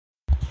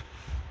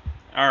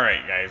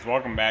Alright guys,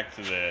 welcome back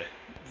to the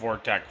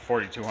Vortec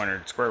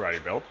 4200 square body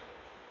build.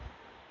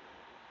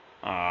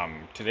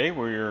 Today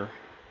we're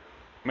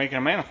making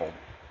a manifold.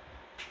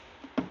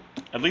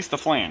 At least the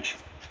flange.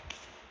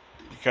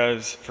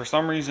 Because for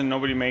some reason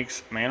nobody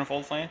makes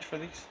manifold flange for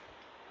these.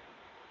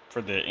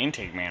 For the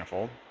intake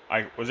manifold.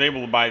 I was able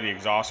to buy the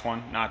exhaust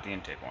one, not the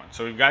intake one.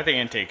 So we've got the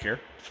intake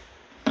here.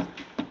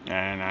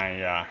 And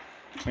I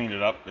cleaned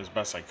it up as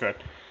best I could.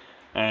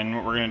 And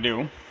what we're going to do,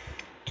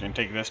 we're going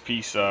to take this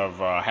piece of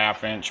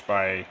 1/2 inch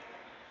by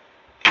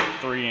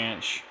 3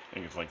 inch, I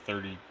think it's like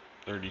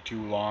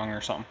 32 long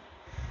or something.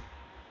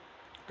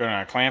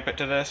 Gonna clamp it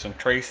to this and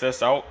trace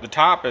this out. The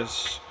top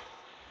is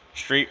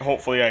straight.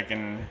 Hopefully I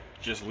can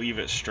just leave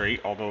it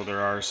straight, although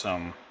there are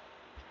some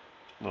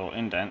little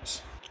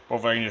indents.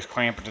 Hopefully I can just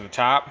clamp it to the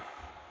top.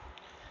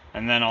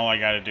 And then all I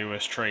gotta do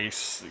is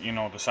trace, you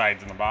know, the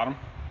sides and the bottom.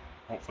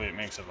 Hopefully it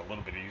makes it a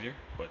little bit easier,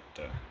 but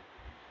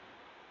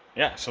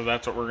yeah, so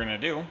that's what we're gonna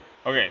do.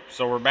 Okay,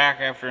 so we're back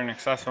after an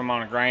excessive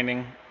amount of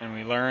grinding, and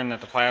we learned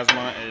that the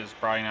plasma is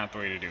probably not the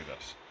way to do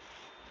this.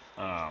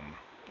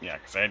 Yeah,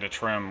 because I had to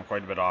trim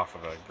quite a bit off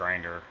of the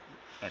grinder,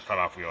 that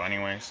cutoff wheel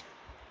anyways.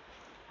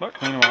 But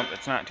clean them up,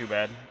 it's not too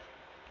bad.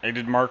 I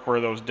did mark where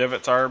those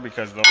divots are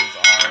because those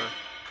are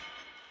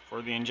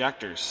for the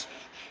injectors,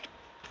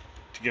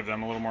 to give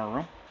them a little more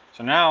room.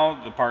 So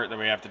now the part that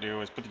we have to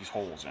do is put these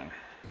holes in.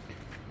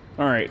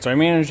 Alright, so I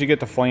managed to get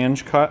the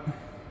flange cut.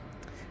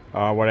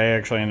 What I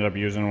actually ended up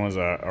using was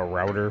a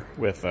router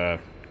with a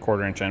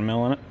 1/4 inch end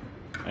mill in it.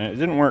 And it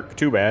didn't work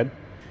too bad.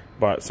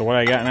 But, so what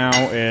I got now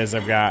is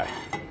I've got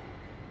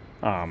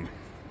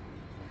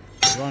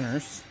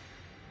runners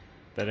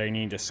that I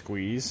need to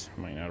squeeze.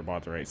 Might not have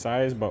bought the right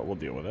size, but we'll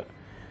deal with it.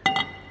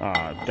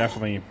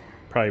 Definitely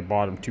probably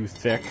bought them too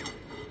thick.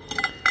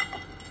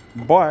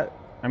 But,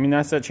 I mean,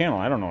 that's that channel.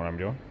 I don't know what I'm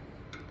doing.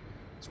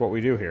 It's what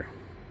we do here.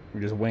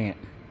 We just wing it.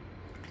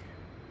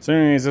 So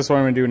anyways, this is what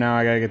I'm going to do now.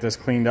 I got to get this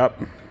cleaned up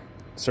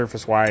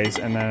surface wise,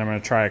 and then I'm going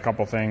to try a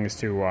couple things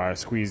to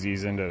squeeze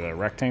these into the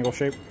rectangle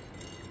shape.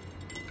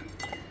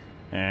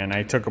 And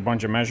I took a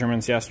bunch of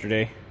measurements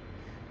yesterday,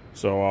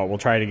 so we'll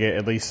try to get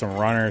at least some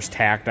runners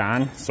tacked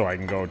on so I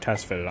can go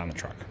test fit it on the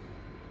truck.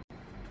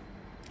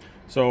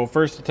 So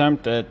first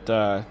attempt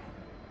at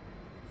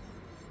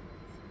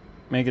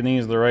making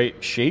these the right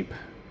shape,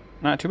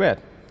 not too bad.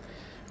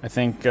 I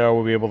think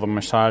we'll be able to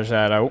massage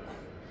that out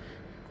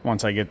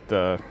once I get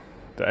the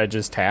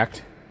edges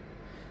tacked.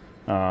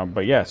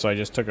 But yeah, so I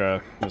just took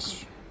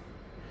this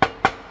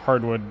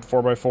hardwood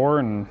 4x4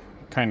 and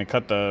kind of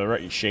cut the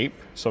right shape.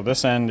 So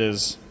this end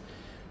is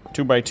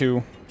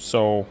 2x2,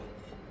 so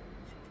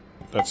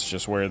that's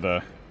just where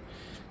the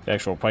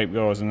actual pipe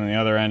goes, and then the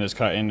other end is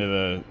cut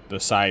into the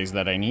size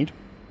that I need.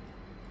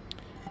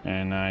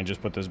 And I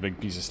just put this big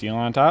piece of steel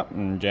on top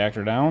and jacked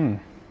her down, and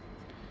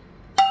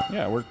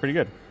yeah, it worked pretty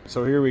good.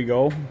 So here we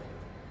go.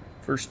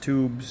 First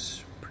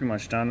tube's pretty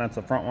much done. That's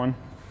the front one.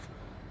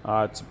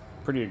 It's a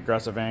pretty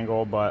aggressive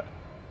angle, but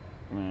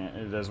I mean,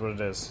 it is what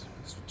it is.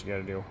 That's what you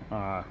gotta do.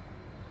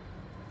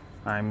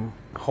 I'm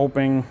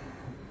hoping,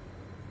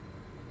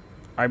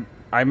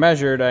 I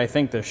measured, I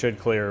think this should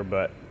clear,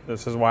 but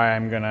this is why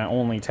I'm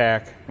gonna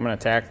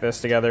tack this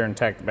together and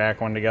tack the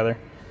back one together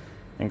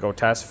and go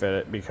test fit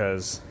it,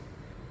 because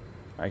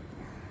I'm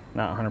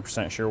not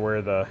 100%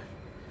 sure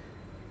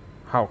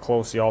how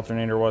close the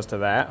alternator was to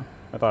that.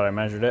 I thought I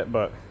measured it,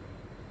 but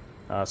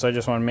so I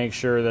just want to make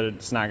sure that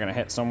it's not going to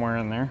hit somewhere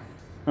in there.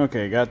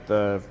 Okay, got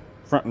the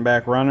front and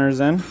back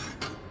runners in.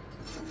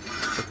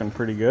 Looking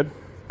pretty good.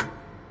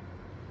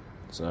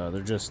 So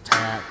they're just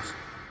tacked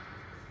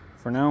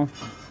for now.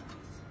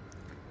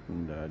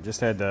 And just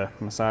had to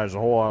massage the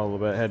hole out a little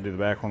bit. Had to do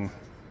the back one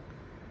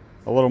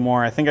a little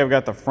more. I think I've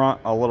got the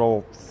front a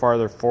little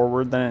farther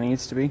forward than it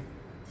needs to be.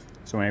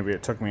 So maybe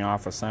it took me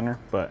off of center,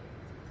 but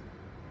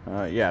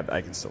yeah,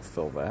 I can still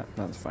fill that.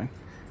 That's fine.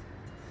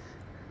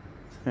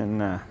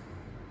 And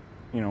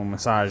you know,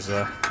 massage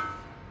the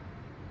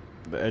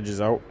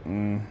edges out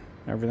and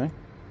everything. I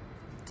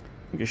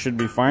think it should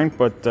be fine,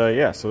 but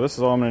yeah, so this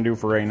is all I'm going to do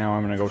for right now.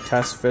 I'm going to go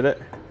test fit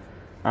it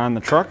on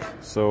the truck,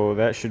 so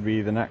that should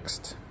be the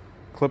next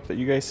clip that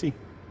you guys see.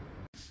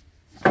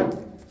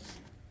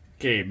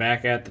 Okay,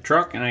 back at the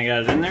truck, and I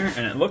got it in there,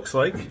 and it looks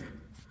like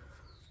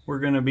we're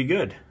going to be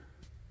good.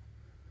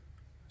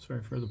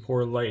 Sorry for the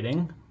poor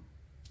lighting,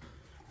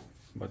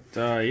 but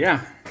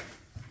yeah,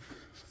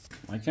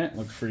 like it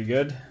looks pretty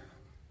good.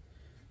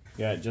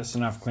 Got just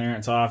enough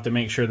clearance. I'll have to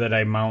make sure that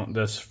I mount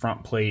this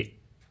front plate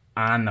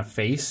on the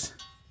face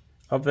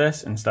of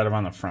this instead of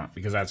on the front,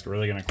 because that's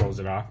really going to close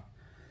it off.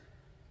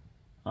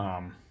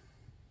 But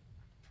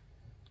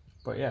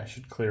yeah, it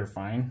should clear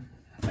fine.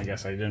 I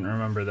guess I didn't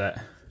remember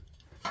that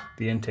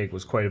the intake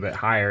was quite a bit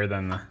higher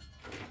than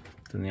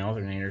the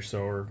alternator,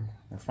 so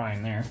we're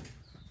fine there.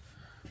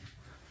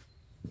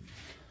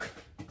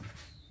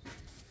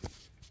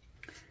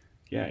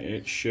 Yeah,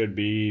 it should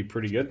be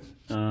pretty good.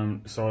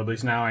 So at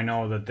least now I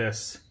know that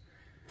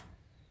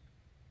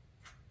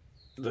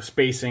the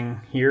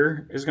spacing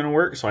here is going to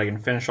work, so I can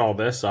finish all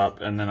this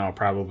up, and then I'll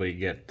probably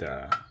get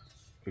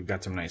we've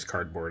got some nice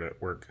cardboard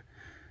at work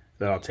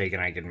that I'll take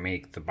and I can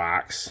make the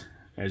box.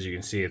 As you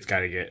can see, it's got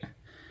to get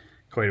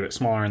quite a bit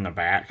smaller in the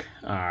back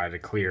to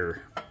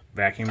clear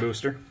vacuum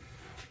booster.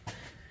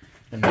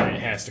 And then it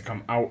has to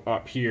come out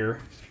up here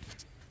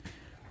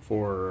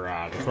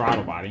for the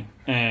throttle body.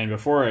 And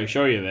before I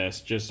show you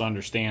this, just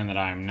understand that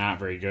I'm not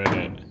very good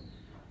at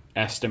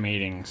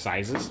estimating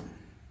sizes.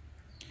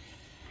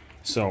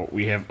 So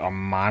we have a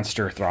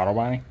monster throttle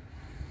body.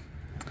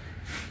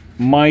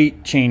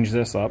 Might change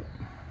this up,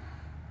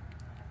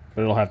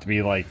 but it'll have to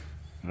be like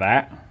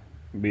that.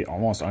 It'll be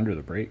almost under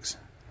the brakes.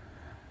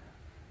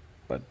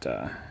 But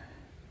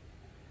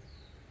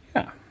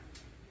yeah,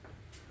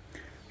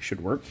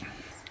 should work.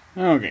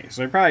 Okay,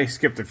 so I probably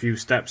skipped a few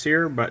steps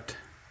here, but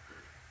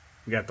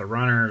we got the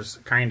runners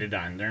kind of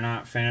done. They're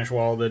not finish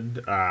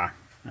welded. I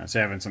was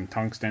having some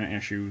tungsten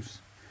issues,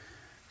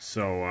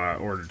 so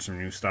ordered some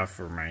new stuff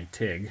for my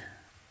TIG,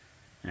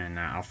 and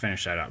I'll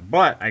finish that up.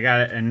 But I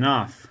got it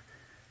enough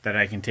that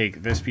I can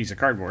take this piece of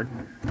cardboard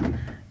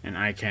and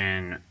I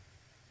can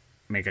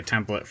make a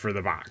template for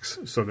the box.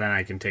 So then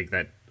I can take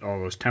all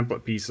those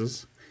template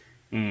pieces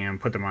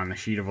and put them on the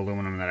sheet of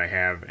aluminum that I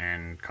have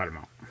and cut them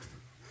out.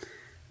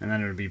 And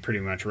then it'll be pretty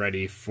much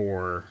ready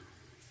for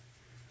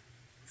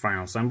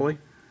final assembly.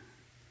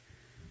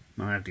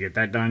 I'll have to get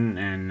that done,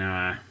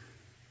 and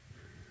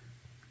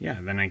yeah,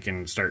 then I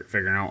can start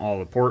figuring out all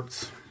the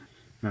ports.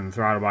 Then the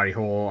throttle body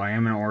hole, I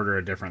am going to order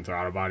a different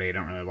throttle body. I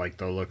don't really like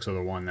the looks of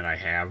the one that I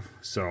have,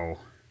 so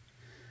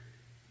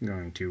I'm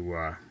going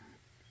to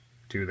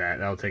do that.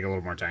 That'll take a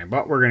little more time,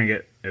 but we're going to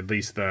get at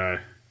least the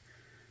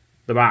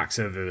box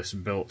of this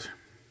built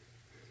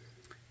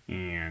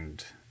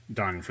and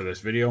done for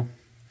this video.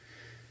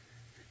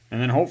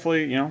 And then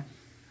hopefully, you know,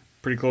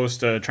 pretty close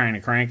to trying to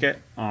crank it.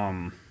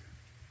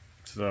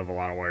 Still have a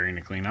lot of wiring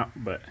to clean up,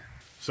 but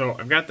so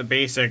I've got the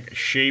basic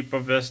shape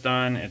of this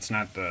done. It's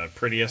not the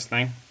prettiest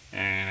thing,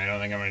 and I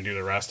don't think I'm going to do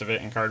the rest of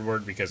it in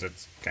cardboard because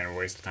it's kind of a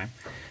waste of time.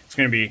 It's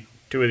going to be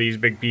two of these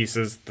big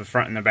pieces. The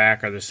front and the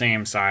back are the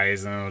same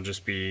size, and it'll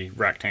just be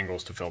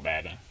rectangles to fill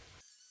that in.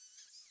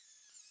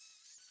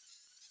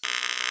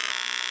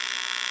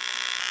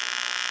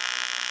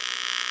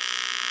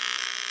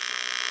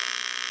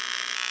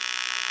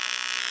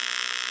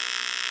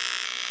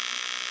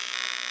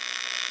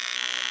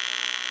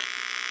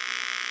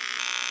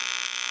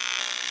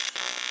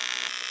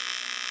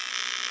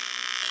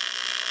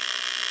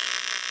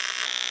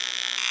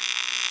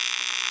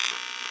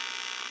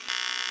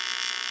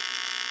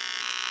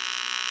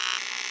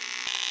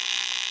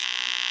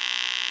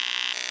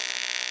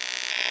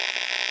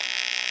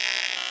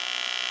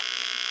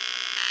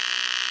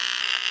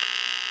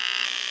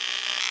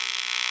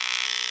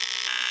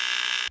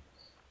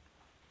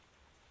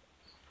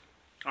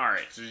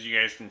 Alright, so as you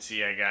guys can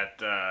see, I got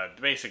the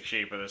basic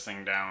shape of this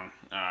thing down.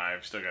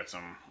 I've still got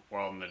some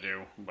welding to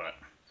do, but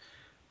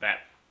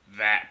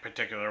that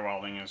particular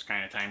welding is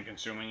kind of time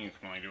consuming. You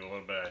can only do a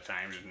little bit at a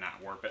time to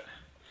not warp it.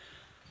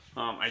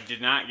 I did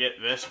not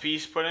get this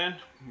piece put in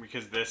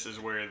because this is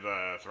where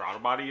the throttle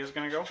body is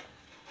going to go.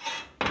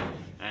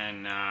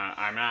 And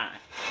I'm not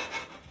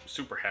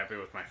super happy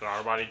with my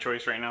throttle body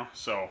choice right now,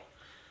 so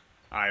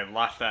I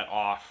left that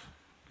off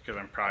because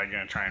I'm probably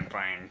going to try and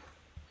find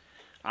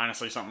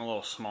honestly something a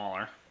little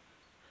smaller,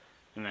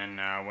 and then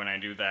when I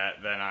do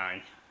that, then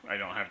I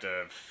don't have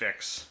to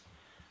fix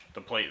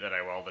the plate that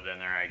I welded in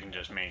there. I can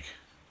just make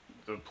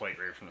the plate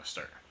right from the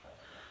start.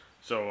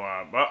 So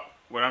but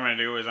what I'm going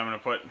to do is I'm going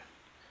to put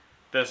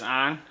this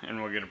on,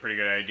 and we'll get a pretty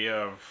good idea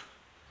of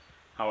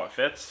how it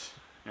fits,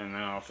 and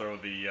then I'll throw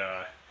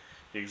the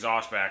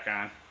exhaust back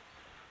on,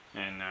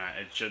 and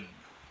it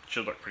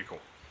should look pretty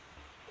cool.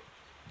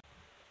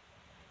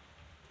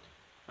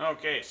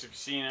 Okay, so you can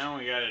see now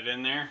we got it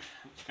in there.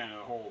 It's kind of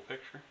the whole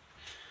picture.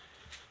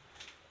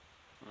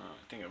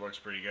 I think it looks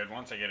pretty good.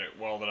 Once I get it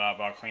welded up,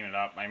 I'll clean it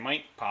up. I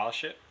might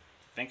polish it.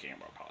 Thinking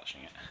about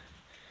polishing it.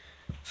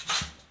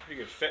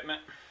 Pretty good fitment.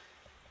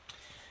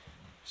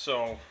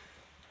 So,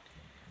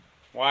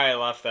 why I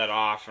left that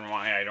off and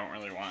why I don't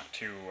really want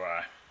to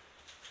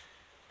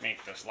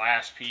make this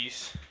last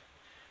piece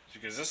is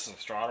because this is the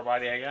throttle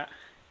body I got.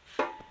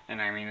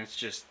 And I mean,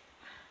 it's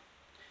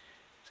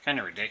kind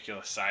of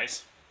ridiculous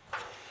size.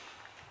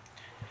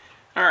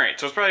 Alright,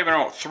 so it's probably been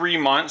about 3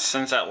 months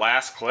since that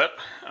last clip.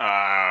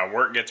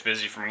 Work gets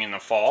busy for me in the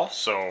fall,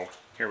 so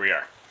here we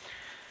are.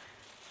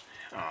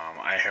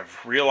 I have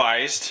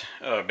realized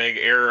a big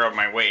error of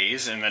my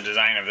ways in the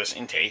design of this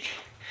intake,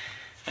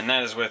 and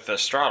that is with the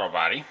throttle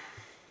body.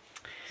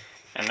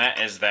 And that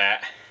is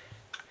that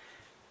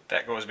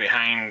goes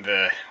behind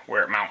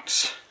where it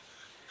mounts.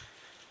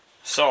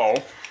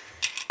 So,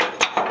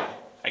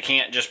 I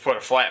can't just put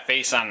a flat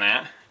face on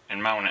that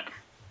and mount it.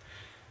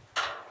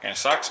 Kind of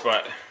sucks,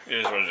 but it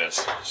is what it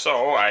is.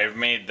 So I've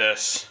made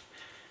this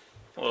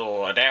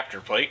little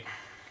adapter plate.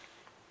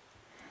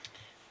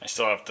 I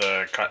still have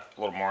to cut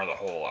a little more of the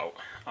hole out.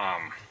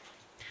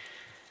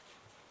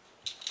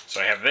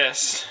 So I have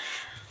this,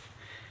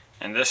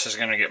 and this is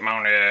going to get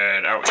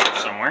mounted out here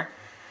somewhere.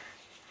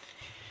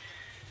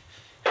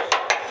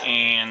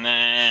 And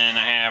then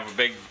I have a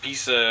big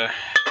piece of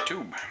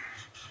tube.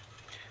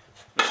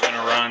 It's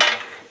gonna run,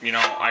 you know,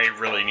 I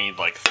really need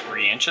like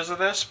 3 inches of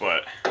this,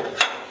 but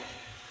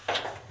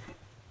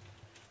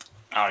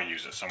I'll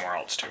use it somewhere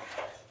else too.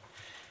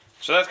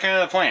 So that's kind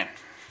of the plan.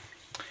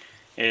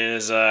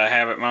 Is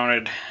have it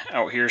mounted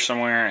out here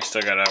somewhere. I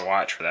still gotta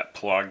watch for that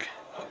plug.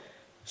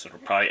 So it'll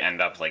probably end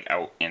up like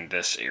out in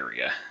this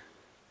area.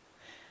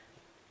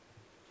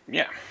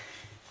 Yeah.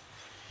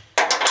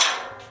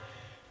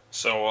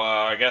 So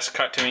I guess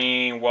cut to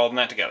me welding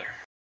that together.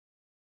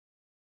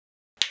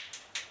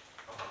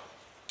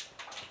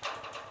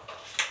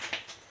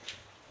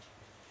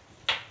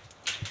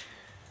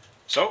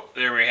 So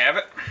there we have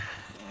it.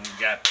 We've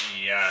got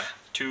the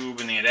tube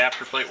and the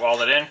adapter plate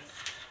welded in.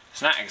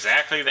 It's not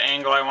exactly the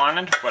angle I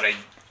wanted, but I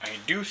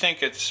do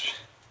think it's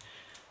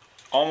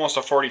almost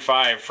a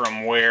 45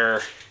 from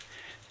where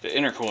the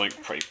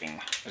intercooling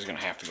piping is going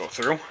to have to go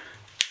through.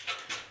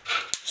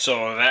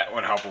 So that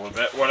would help a little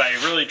bit. What I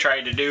really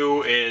tried to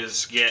do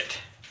is get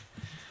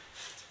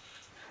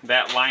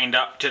that lined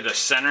up to the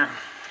center,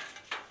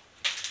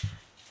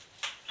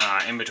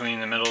 in between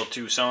the middle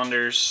 2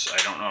 cylinders. I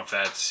don't know if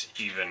that's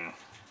even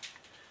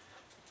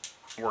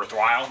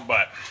worthwhile,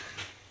 but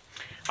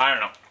I don't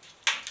know.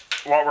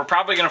 What we're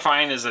probably going to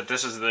find is that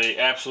this is the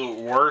absolute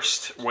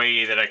worst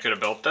way that I could have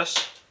built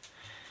this.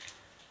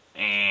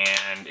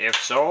 And if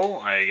so,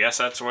 I guess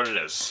that's what it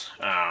is.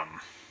 And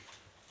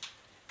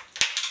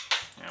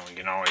we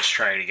can always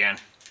try it again.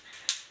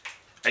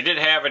 I did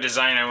have a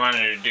design I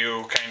wanted to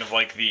do, kind of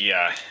like the,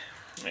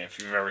 if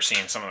you've ever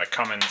seen some of the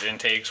Cummins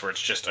intakes where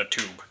it's just a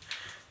tube.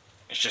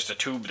 It's just a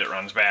tube that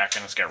runs back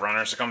and it's got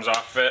runners that comes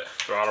off of it.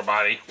 Throttle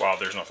body, well,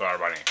 there's no throttle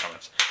body in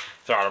Cummins.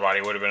 Throttle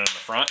body would have been in the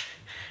front,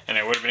 and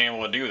I would have been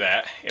able to do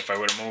that if I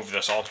would have moved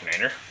this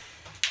alternator.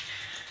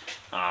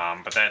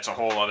 But that's a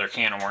whole other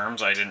can of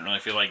worms I didn't really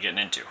feel like getting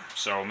into.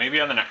 So maybe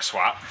on the next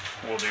swap,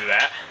 we'll do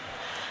that.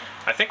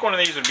 I think one of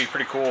these would be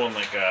pretty cool in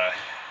like a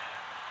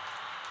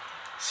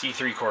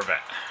C3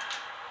 Corvette.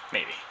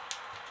 Maybe.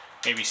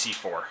 Maybe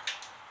C4.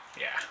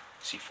 Yeah,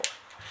 C4.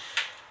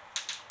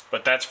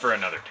 But that's for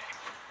another day.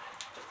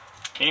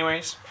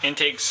 Anyways,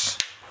 intakes,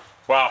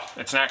 well,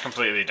 it's not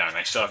completely done.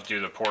 I still have to do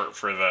the port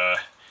for the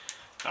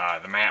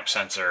map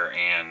sensor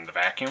and the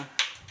vacuum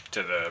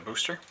to the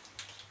booster.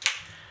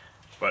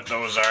 But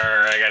those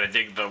are, I gotta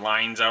dig the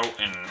lines out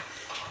and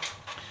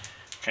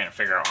kind of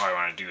figure out how I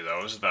want to do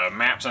those. The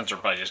map sensor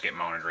will probably just get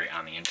mounted right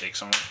on the intake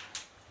somewhere.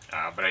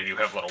 But I do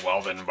have little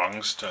welded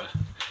bungs to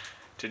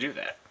do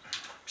that.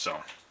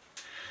 So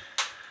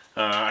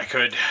I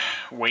could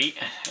wait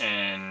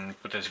and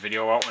put this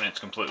video out when it's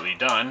completely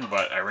done,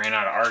 but I ran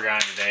out of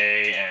argon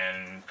today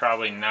and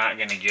probably not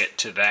going to get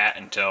to that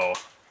until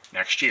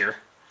next year.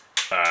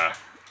 The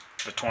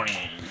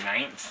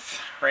 29th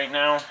right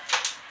now.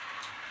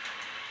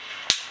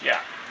 Yeah,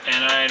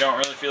 and I don't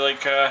really feel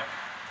like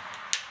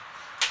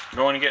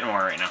going to get more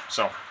right now.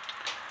 So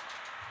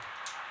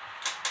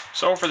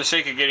for the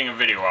sake of getting a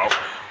video out,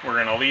 we're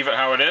going to leave it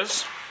how it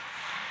is.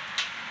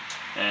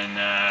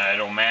 And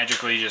it'll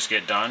magically just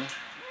get done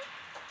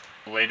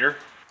later.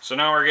 So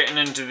now we're getting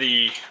into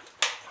the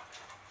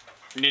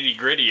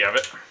nitty-gritty of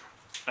it.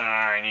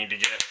 I need to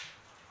get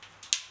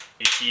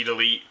a heat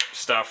elite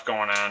stuff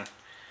going on.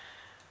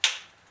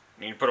 I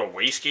need to put a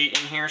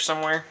wastegate in here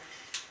somewhere.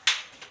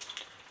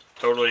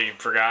 Totally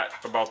forgot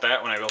about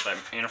that when I built that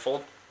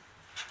manifold.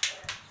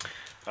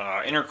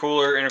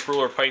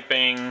 Intercooler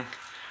piping,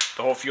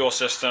 the whole fuel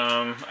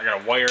system. I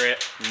gotta wire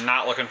it.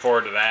 Not looking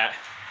forward to that.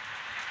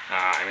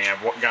 I mean,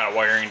 I've got a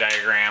wiring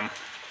diagram,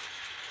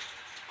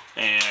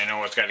 and I know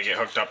what's got to get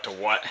hooked up to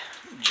what.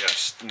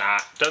 Just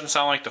not, doesn't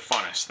sound like the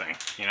funnest thing,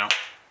 you know?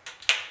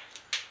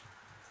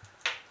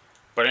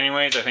 But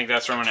anyways, I think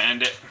that's where I'm going to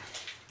end it.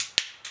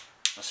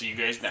 I'll see you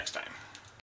guys next time.